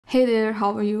Hey there,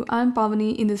 how are you? I'm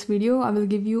Pavani. In this video, I will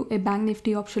give you a bank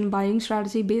nifty option buying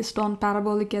strategy based on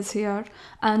parabolic SAR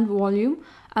and volume,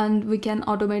 and we can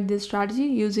automate this strategy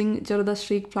using Zerodha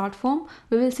streak platform.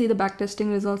 We will see the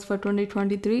backtesting results for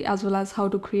 2023 as well as how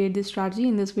to create this strategy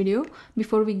in this video.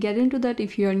 Before we get into that,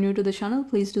 if you are new to the channel,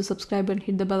 please do subscribe and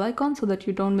hit the bell icon so that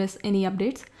you don't miss any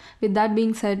updates. With that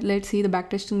being said, let's see the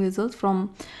backtesting results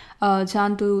from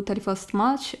Jan to 31st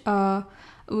March.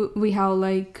 We have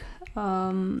like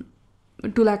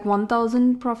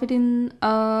 2,01,000 profit in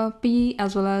P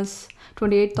as well as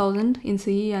 28,000 in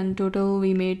CE, and total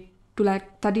we made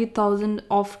 2,30,000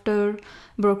 after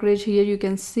brokerage. Here you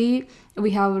can see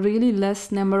we have really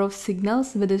less number of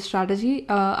signals with this strategy.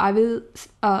 I will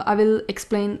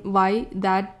explain why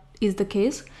that is the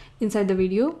case inside the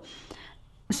video.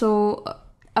 So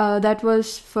that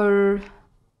was for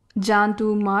Jan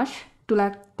to March,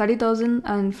 2,30,000,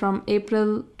 and from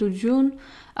April to June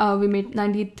we made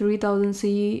 93,000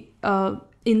 CE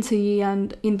in CE,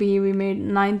 and in PE we made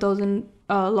 9,000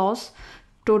 loss,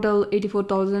 total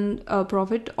 84,000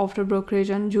 profit after brokerage.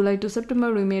 And July to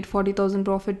September we made 40,000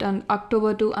 profit, and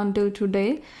October to until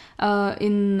today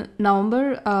in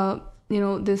November,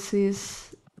 this is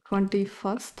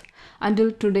 21st,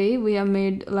 until today we have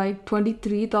made like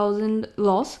 23,000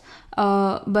 loss,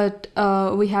 but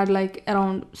we had like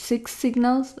around 6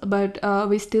 signals, but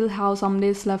we still have some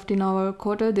days left in our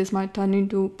quarter. This might turn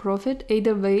into profit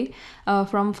either way.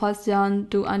 From 1st Jan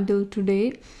to until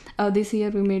today, this year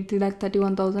we made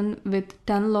 3,31,000 with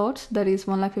 10 lots, that is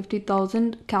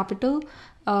 1,50,000 capital.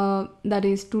 That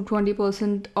is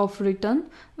 220% of return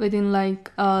within like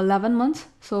 11 months.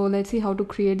 So let's see how to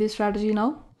create this strategy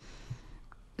now.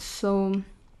 So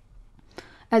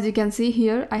as you can see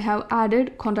here, I have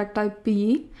added contract type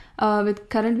PE with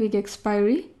current week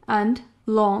expiry and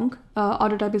long.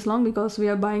 Order type is long because we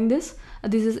are buying this.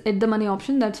 This is at the money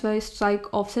option, that's why strike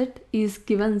offset is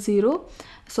given 0.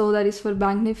 So that is for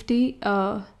bank nifty,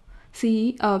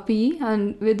 CE, PE,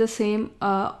 and with the same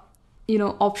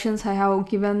options I have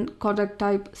given contract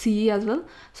type CE as well.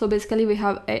 So basically we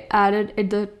have added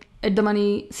at the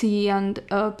money CE and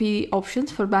PE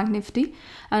options for bank nifty,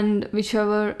 and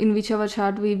in whichever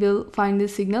chart we will find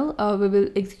this signal, we will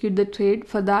execute the trade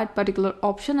for that particular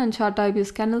option. And chart type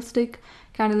is candlestick,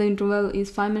 candle interval is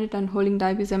 5 minute, and holding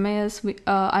type is MAS.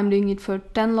 I'm doing it for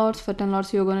 10 lots. For 10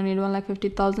 lots you're going to need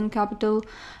 1,50,000 capital,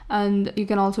 and you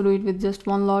can also do it with just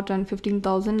 1 lot and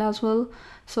 15,000 as well.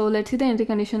 So let's see the entry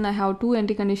condition. I have 2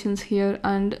 entry conditions here,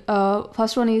 and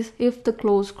first one is if the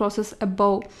close crosses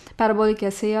above parabolic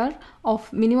SAR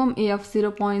of minimum A of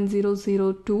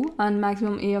 0.002 and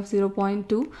maximum A of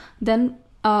 0.2, then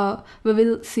we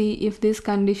will see if this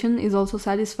condition is also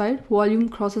satisfied. Volume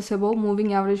crosses above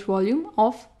moving average volume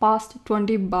of past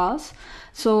 20 bars.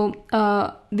 So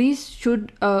these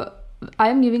should I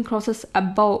am giving crosses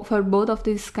above for both of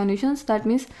these conditions. That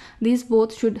means these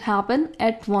both should happen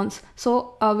at once.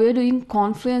 So we are doing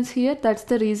confluence here. That's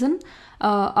the reason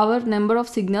our number of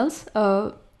signals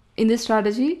in this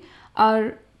strategy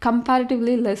are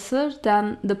comparatively lesser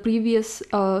than the previous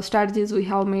strategies we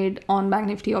have made on bank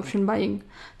nifty option buying.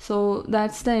 So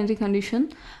that's the entry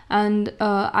condition, and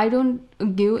I don't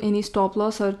give any stop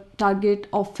loss or target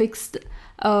of fixed.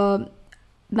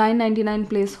 999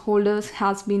 placeholders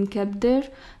has been kept there,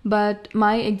 but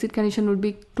my exit condition would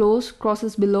be close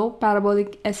crosses below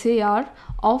parabolic SAR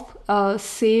of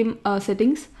same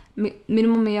settings,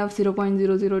 minimum A of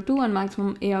 0.002 and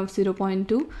maximum A of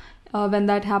 0.2. When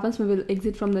that happens, we will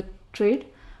exit from the trade.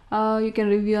 You can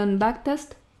review and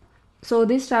backtest. So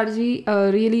this strategy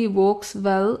really works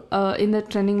well in the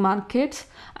trending markets,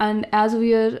 and as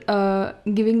we are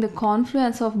giving the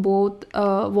confluence of both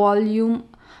volume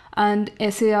and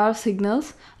SAR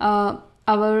signals,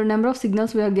 our number of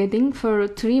signals we are getting for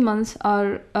 3 months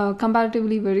are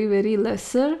comparatively very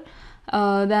lesser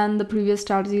than the previous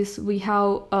strategies we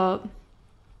have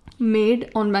made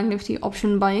on bank nifty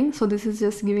option buying. So this is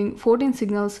just giving 14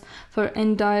 signals for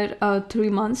entire 3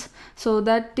 months. So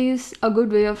that is a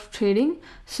good way of trading.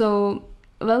 So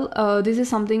well, this is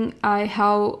something I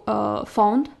have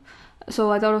found,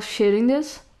 so I thought of sharing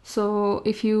this. So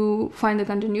if you find the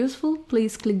content useful,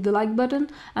 please click the like button,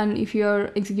 and if you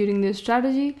are executing this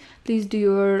strategy, please do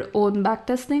your own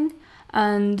backtesting.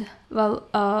 And well,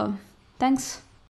 thanks.